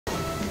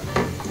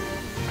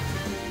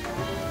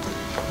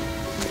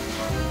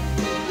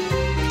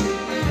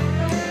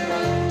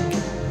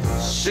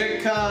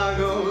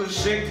Chicago,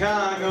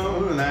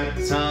 Chicago,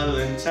 that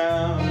toddling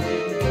town.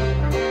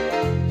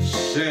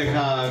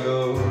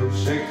 Chicago,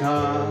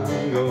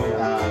 Chicago,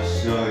 I'll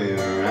show you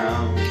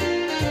around.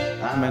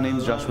 My name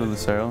is Joshua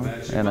Lucero,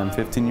 and I'm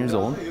 15 years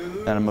old,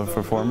 and I'm a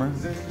performer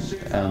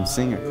and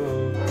singer.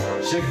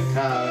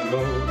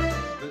 Chicago.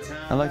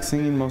 I like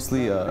singing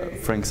mostly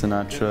Frank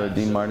Sinatra,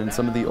 Dean Martin,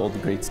 some of the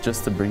old greats,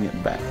 just to bring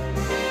it back.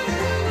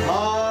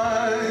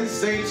 On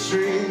State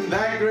Street,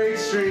 that great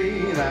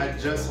street, I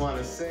just want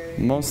to say.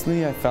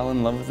 Mostly I fell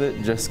in love with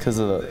it just because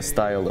of the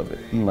style of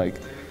it, like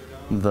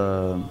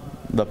the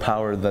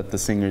power that the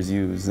singers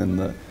use and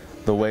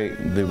the way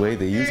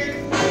they use it.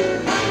 In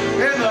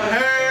the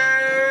head.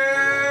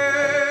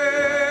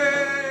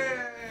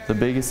 The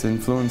biggest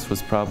influence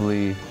was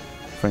probably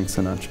Frank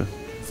Sinatra,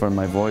 for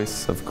my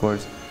voice, of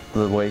course,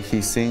 the way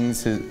he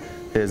sings,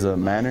 his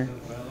manner,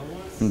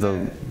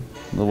 the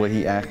way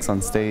he acts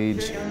on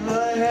stage.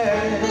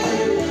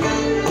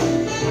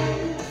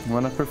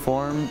 When I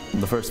perform,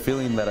 the first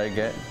feeling that I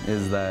get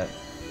is that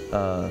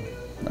I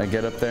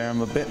get up there,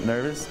 I'm a bit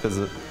nervous because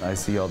I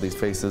see all these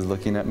faces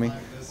looking at me,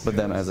 but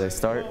then as I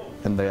start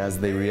and as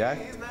they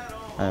react,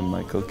 I'm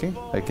like, okay,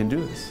 I can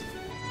do this.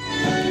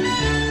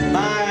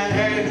 My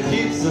head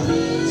keeps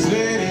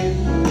spinning.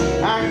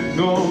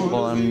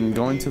 Well, I'm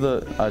going to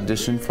the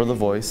audition for The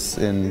Voice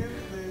in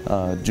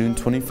June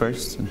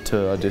 21st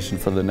to audition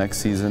for the next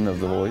season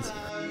of The Voice.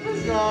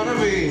 It's gonna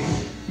be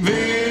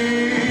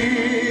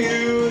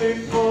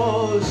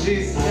beautiful,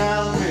 she's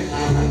telling me.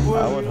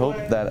 I would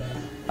hope that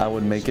I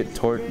would make it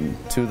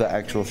to the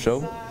actual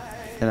show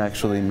and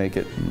actually make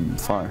it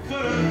far.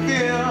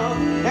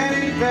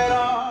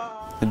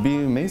 It'd be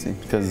amazing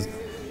because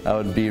I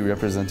would be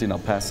representing El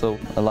Paso.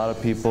 A lot of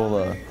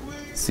people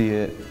see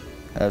it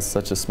as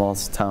such a small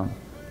town.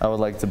 I would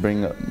like to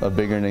bring a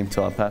bigger name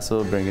to El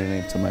Paso, a bigger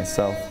name to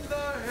myself,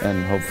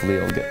 and hopefully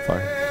I'll get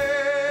far.